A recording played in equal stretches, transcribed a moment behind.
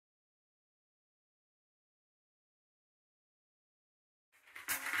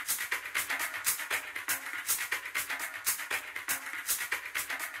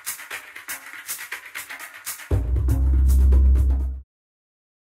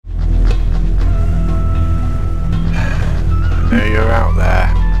know you're out there.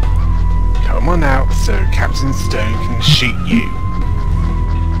 Come on out so Captain Stone can shoot you.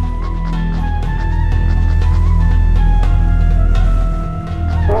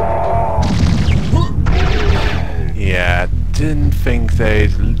 Yeah, didn't think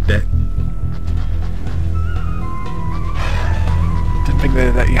they'd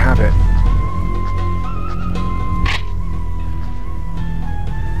let you have it.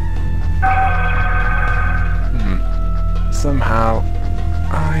 Somehow,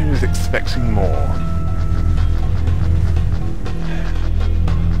 I was expecting more.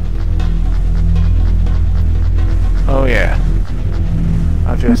 Oh yeah,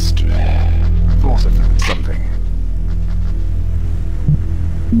 I just thought of something.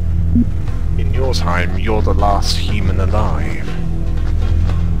 In your time, you're the last human alive.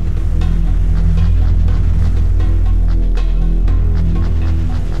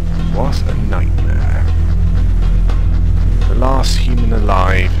 What a nightmare. The last human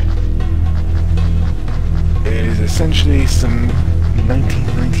alive is essentially some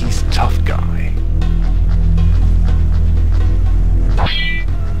 1990s tough guy.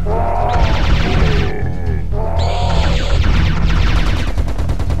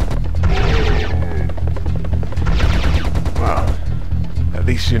 Well, at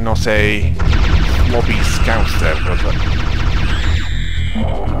least you're not a flobby scouser with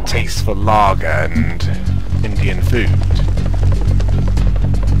a taste for lager and Indian food.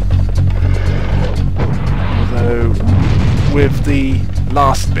 Although, with the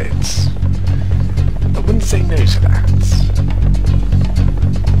last bits, I wouldn't say no to that.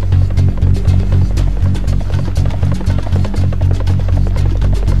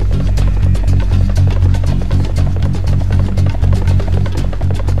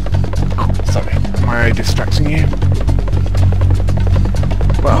 Sorry, am I distracting you?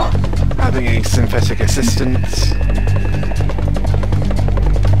 Well, having a synthetic assistant,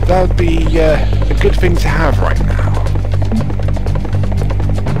 that would be a good thing to have right now.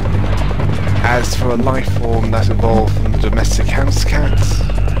 As for a life form that evolved from the domestic house cat,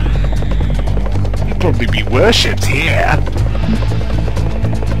 you'd probably be worshipped here.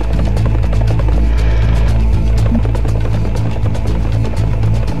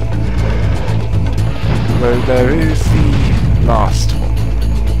 Though there is the last one.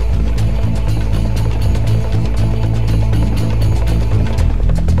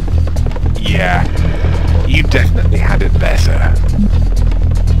 Yeah, you definitely had it better.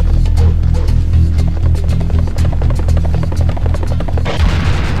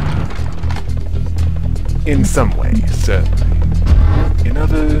 In some ways, certainly. In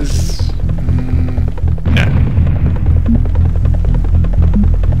others, no.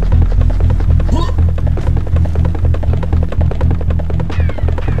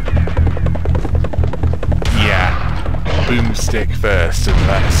 Yeah, boomstick first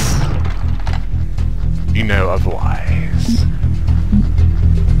unless you know otherwise.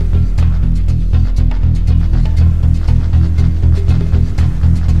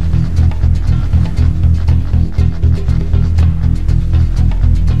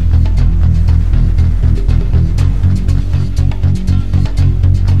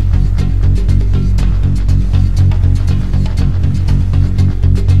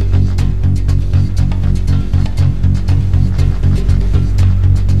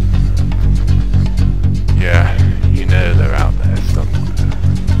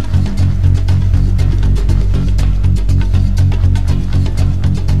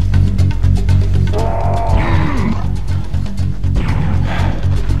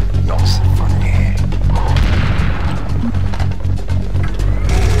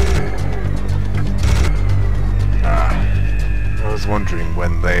 Wondering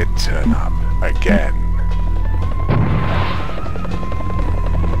when they'd turn up again.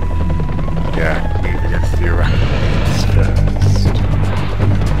 Yeah, we need to get to the arachnids first.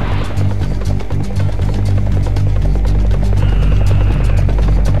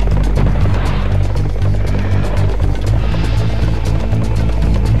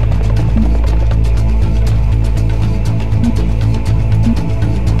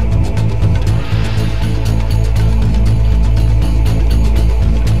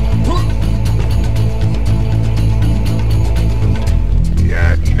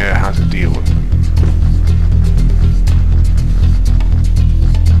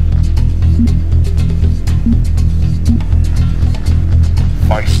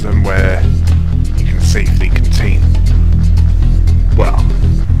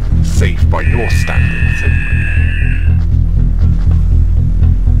 By your standards.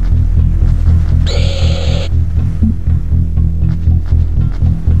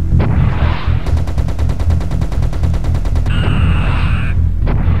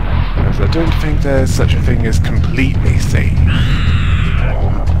 there's such a thing as completely safe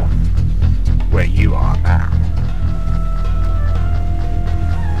where you are now.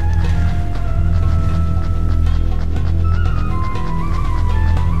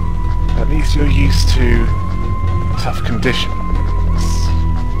 At least you're used to tough conditions.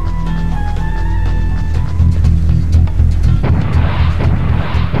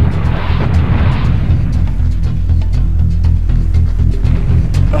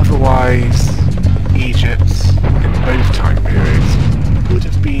 Otherwise, Egypt, in both time periods, would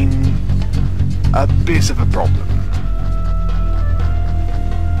have been a bit of a problem.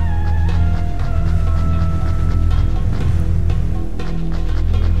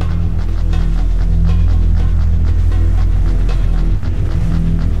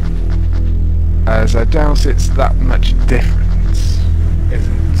 As I doubt it's that much different, is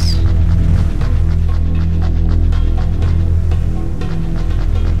it?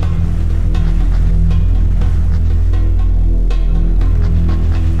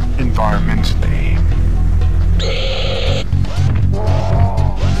 Environmentally.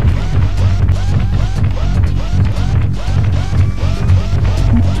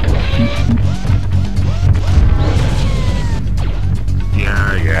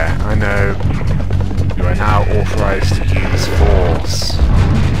 Yeah, I know. You are now authorized to use force.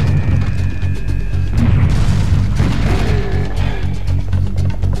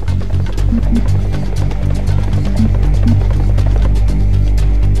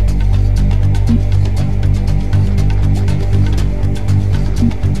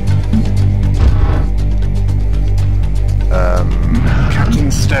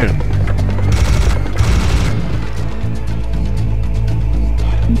 Captain Stone.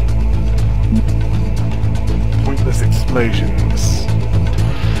 Pointless explosions,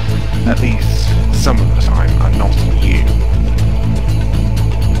 at least some of the time, are not you.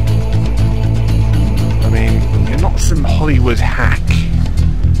 I mean, you're not some Hollywood hack.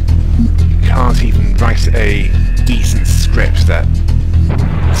 You can't even write a decent script that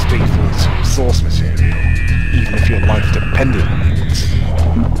is faithful to source material, even if your life depended on it.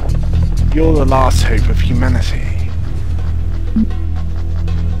 You're the last hope of humanity.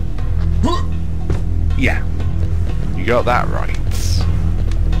 Yeah, you got that right.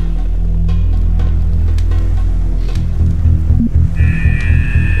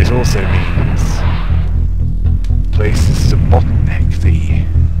 It also means places to bottleneck the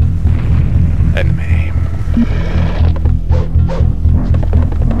enemy.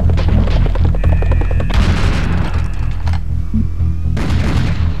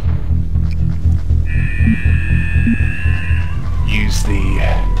 Use the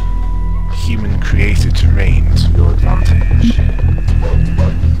human-created terrain to your advantage.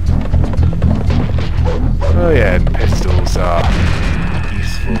 Oh yeah, and pistols are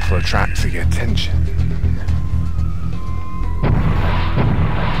useful for attracting attention.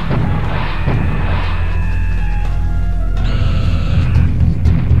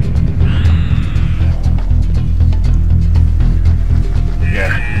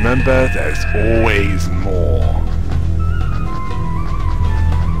 Yeah, remember, there's always more.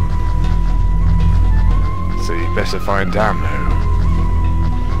 So you better find ammo.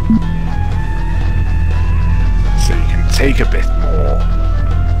 So you can take a bit more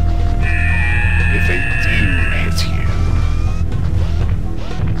if they do hit you.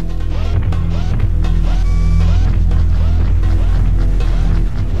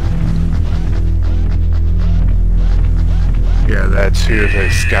 Yeah, there are 2 of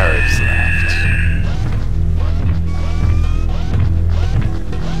those Scarabs left.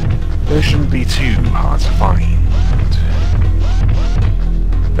 They shouldn't be too hard to find.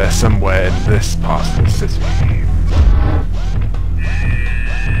 They're somewhere in this part of the city.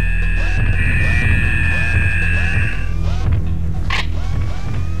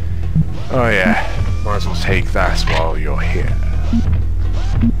 Oh yeah, might as well take that while you're here.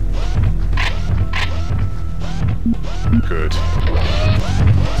 Good.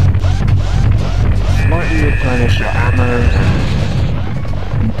 Slightly replenish your ammo.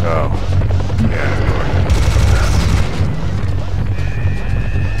 Oh, yeah.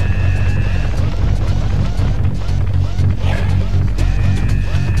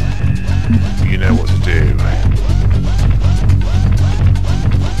 You know what to do.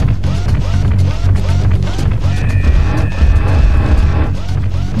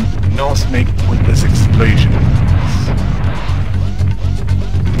 Not make pointless explosions.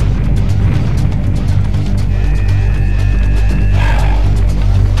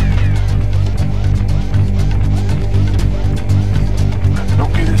 I'm not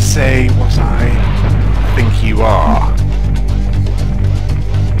going to say what I think you are.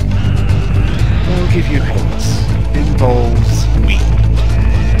 give you a hint. Involves weed.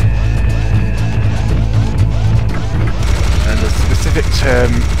 And the specific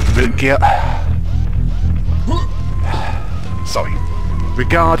term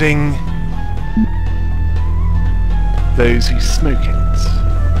regarding those who smoke it.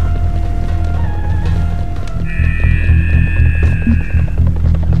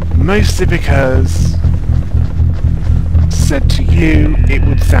 Mostly because, said to you, it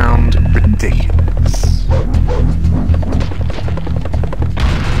would sound ridiculous.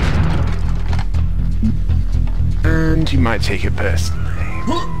 And you might take it personally.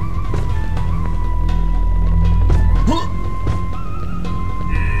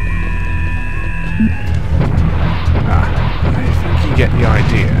 I think you get the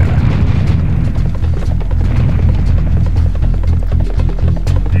idea.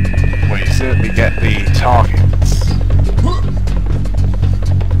 Well, you certainly get the targets.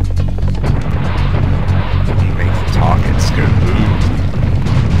 You make the targets go boom.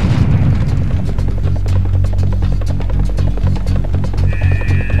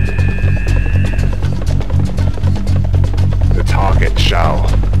 The target shall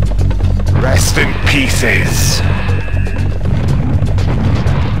rest in pieces.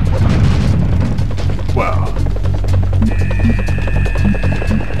 Well,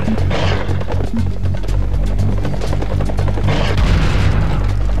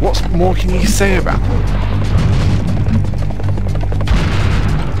 what more can you say about it?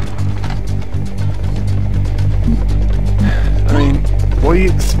 I mean, what do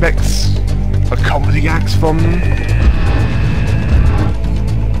you expect? A comedy act from them?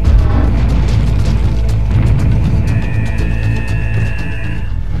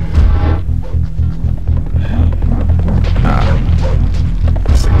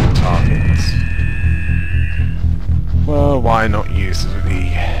 Well, why not use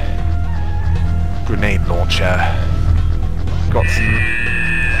the grenade launcher? Got some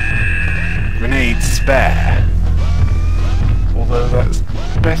grenades spare. Although that's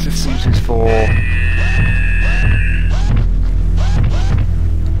better suited for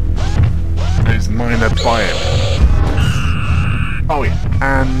those minor bio. Oh yeah,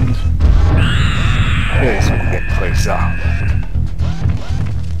 and here's when we get close up.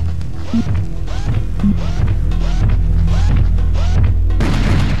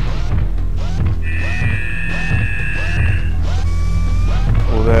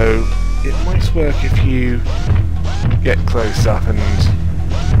 Although, it might work if you get close up and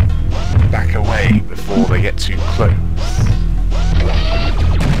back away before they get too close.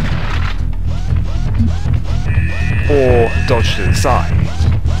 Or dodge to the side,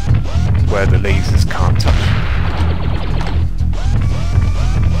 where the lasers can't touch you.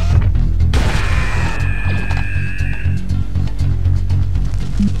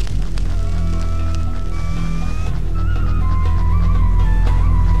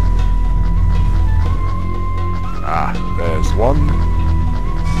 There's one.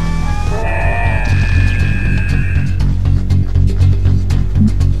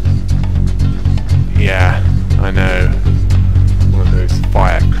 Yeah, I know. One of those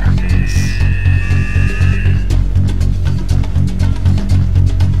firecrackers.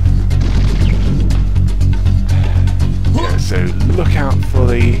 Yeah, so look out for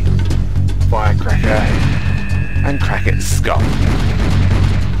the firecracker and crack its skull.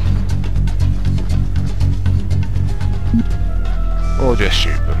 Or just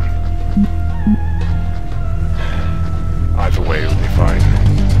shoot them. Either way will be fine,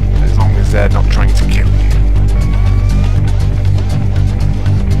 as long as they're not trying to kill you.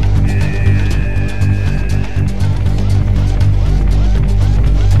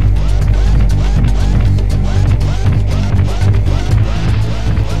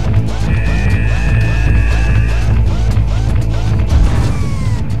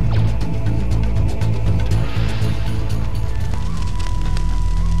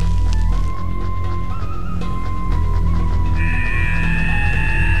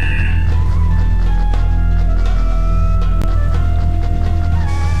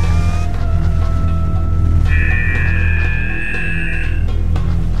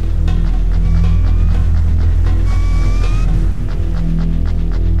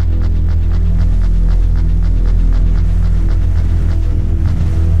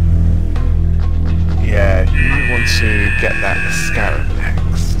 To get that Scarab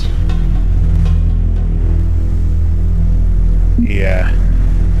next. Yeah,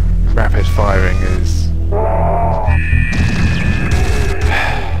 rapid firing is...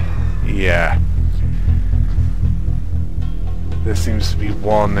 yeah. There seems to be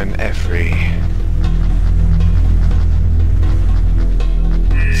one in every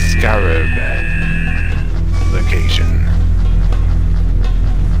Scarab occasion.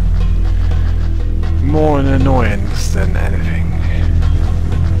 More an annoyance than anything.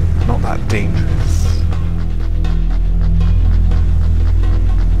 Not that dangerous.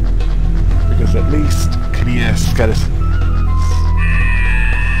 Because at least clear skeletons.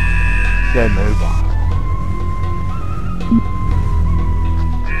 They're mobile.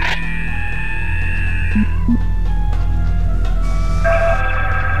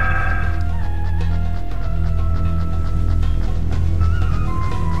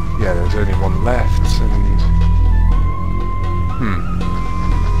 Yeah, there's only one left, and...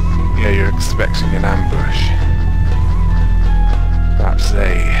 Yeah, you're expecting an ambush. Perhaps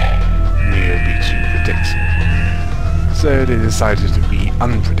they knew it'd be too predictable. So they decided to be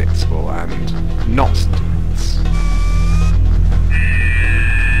unpredictable and not do it.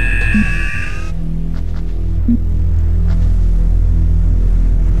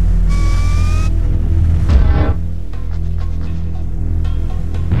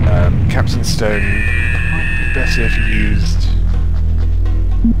 Captain Stone might be better if you used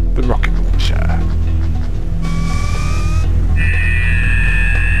the rocket launcher.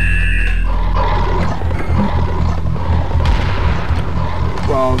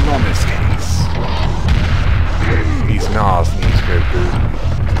 Well, not in this case. These NARs need to go boom.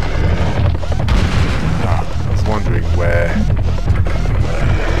 I was wondering where...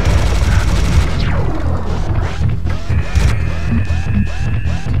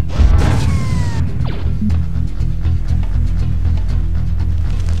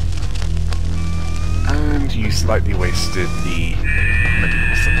 You slightly wasted the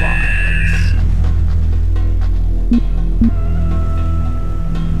medical supplies.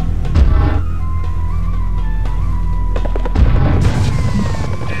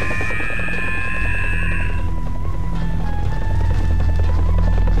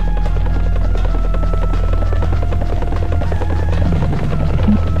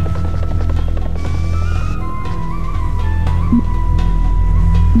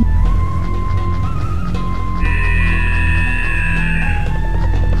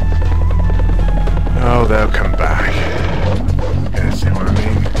 They'll come back. Yeah, see what I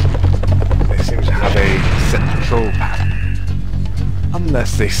mean? They seem to have a set control pattern.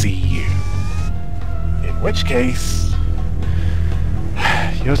 Unless they see you. In which case...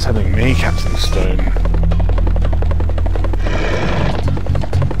 You're telling me, Captain Stone.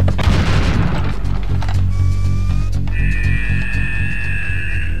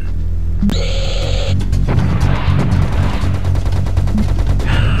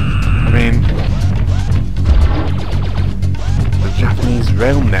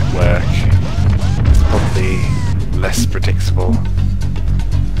 Rail network is probably less predictable.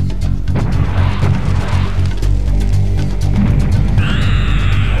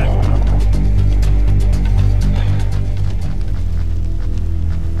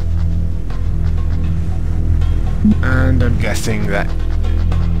 And I'm guessing that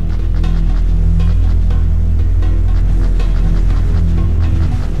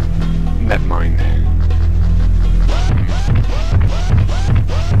NetMind.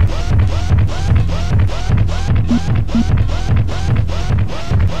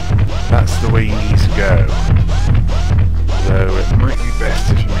 That's the way you need to go. Though it might be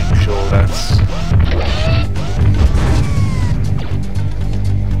best if you make sure that's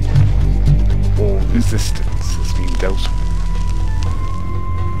all resistance has been dealt with.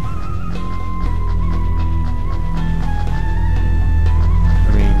 I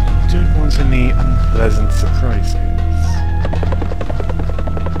mean, you don't want any unpleasant surprises.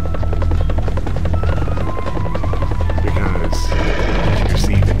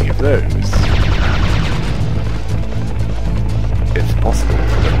 Those. It's possible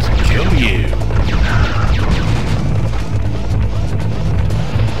for them to kill you.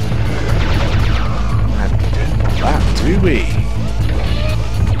 And we don't want that, do we?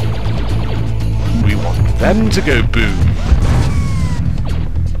 We want them to go boom.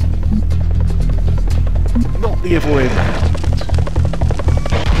 Not the other way around.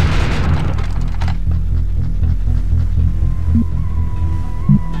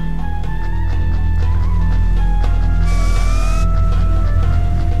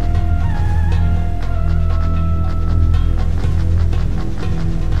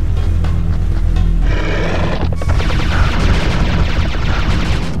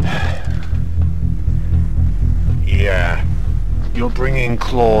 You're bringing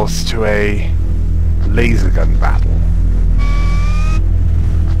claws to a laser gun battle.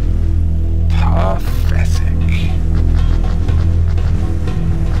 Pathetic.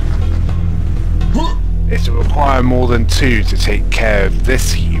 It'll require more than two to take care of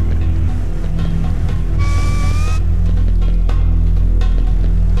this human.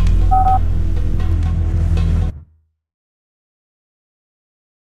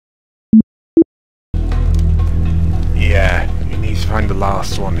 find the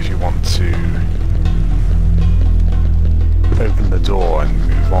last one if you want to open the door and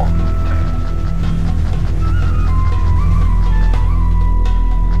move on.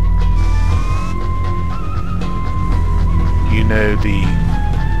 You know the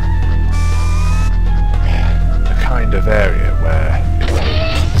kind of area where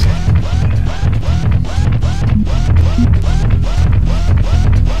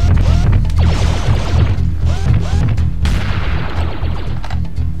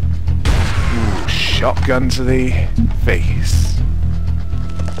ooh, shotgun to the face.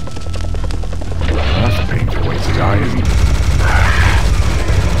 That's a painful way to die, isn't it?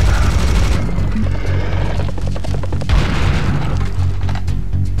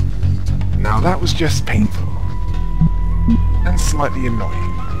 Now that was just painful. And slightly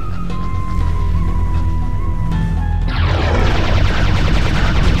annoying.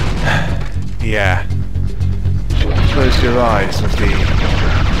 Yeah. Close your eyes with the...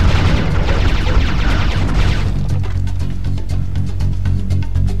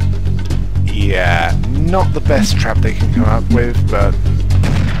 Yeah, not the best trap they can come up with, but...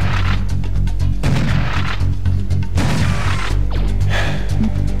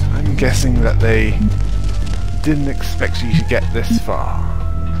 I'm guessing that they didn't expect you to get this far.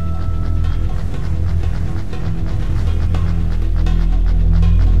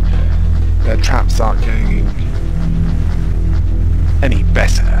 Their traps aren't getting any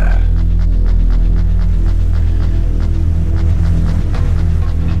better.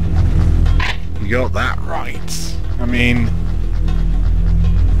 You got that right. I mean,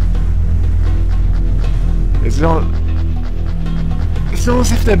 it's not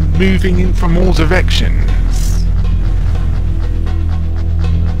as if they're moving in from all directions.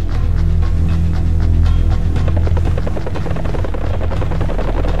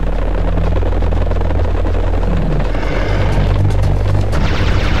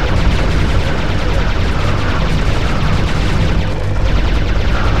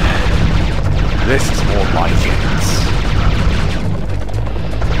 This is more like it.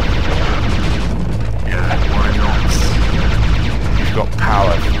 Yeah, why not? You've got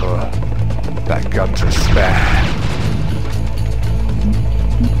power for that gun to spare.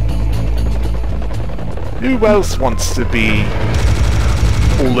 Who else wants to be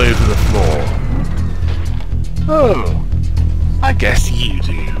all over the floor? Oh, I guess you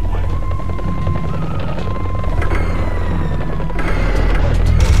do.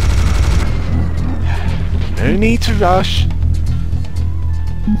 No need to rush.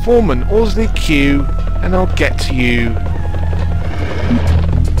 Form an orderly queue and I'll get to you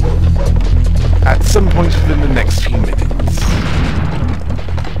at some point within the next few minutes.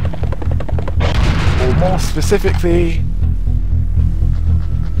 Or more specifically,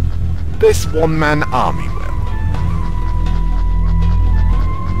 this one-man army will.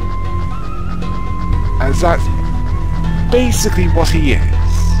 As that's basically what he is.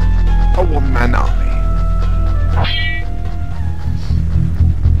 A one-man army.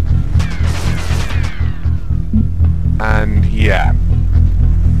 And yeah,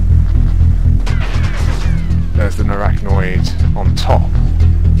 there's an arachnoid on top.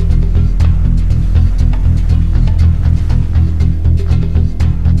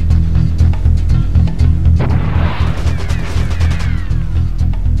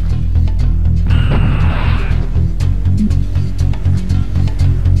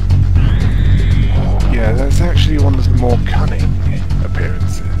 Yeah, that's actually one of the more cunning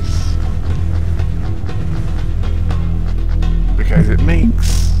appearances. Because it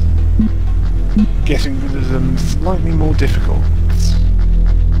makes getting rid of them slightly more difficult.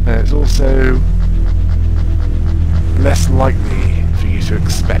 And it's also less likely for you to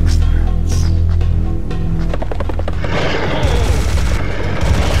expect that.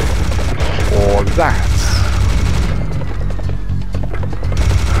 Or that.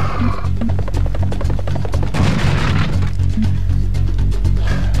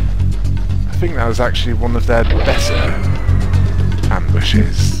 I think that was actually one of their better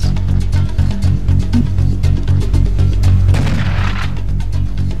ambushes.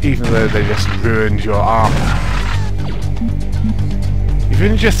 Even though they just ruined your armor. You've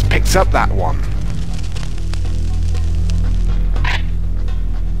only just picked up that one.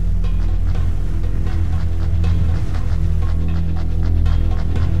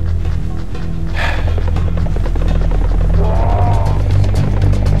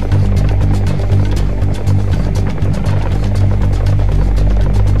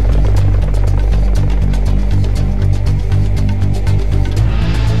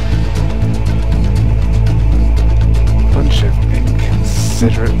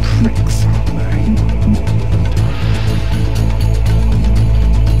 Considerate pricks, aren't they?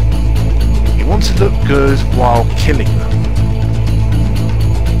 want to look good while killing them,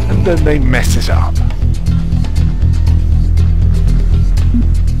 and then they mess it up.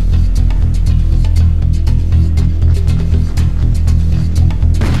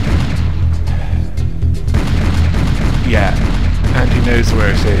 Yeah, and he knows where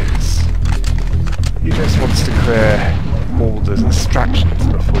it is. He just wants to clear all the distractions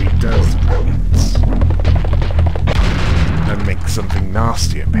before he does brilliance. And make something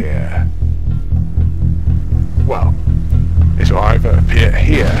nasty appear. Well, it'll either appear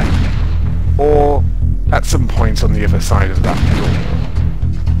here, or at some point on the other side of that door.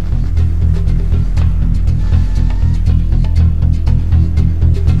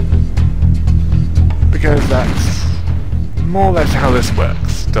 Because that's more or less how this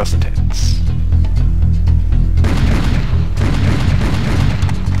works, doesn't it?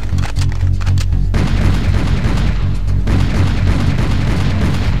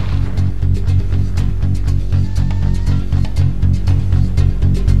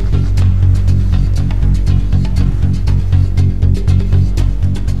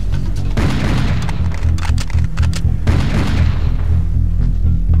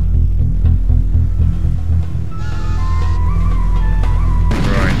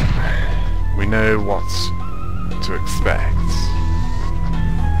 Know what to expect.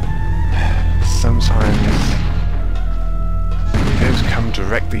 Sometimes they don't come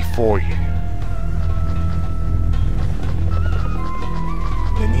directly for you.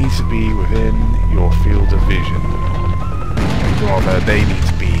 They need to be within your field of vision. Or rather, they need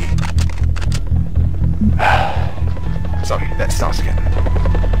to be... Sorry, let's start again.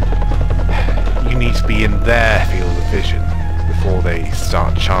 You need to be in their field of vision before they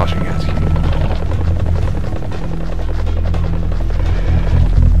start charging at you.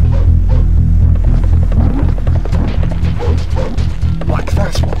 Like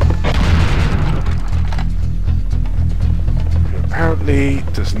that one. Who apparently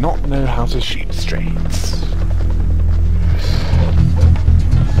does not know how to shoot straight.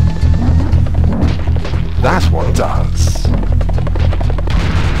 That one does.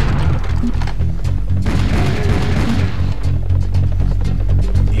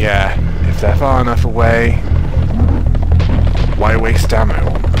 Yeah, if they're far enough away, why waste ammo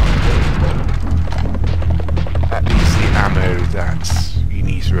on them? At least the ammo that you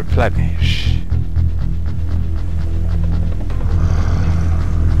need to replenish.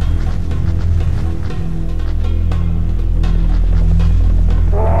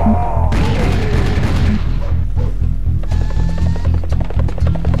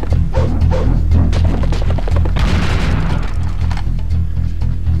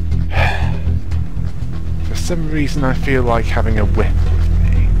 For some reason I feel like having a whip with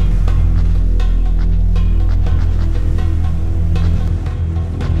me.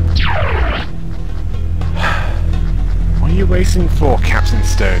 What are you waiting for, Captain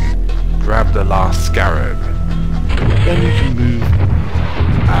Stone? Grab the last Scarab. Then you can move...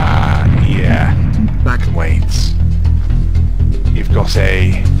 yeah. Back and wait. You've got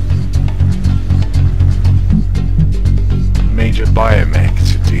a... major biomech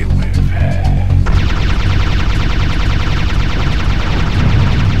to deal with.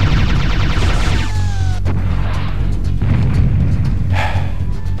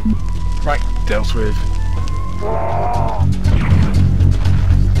 Right, dealt with.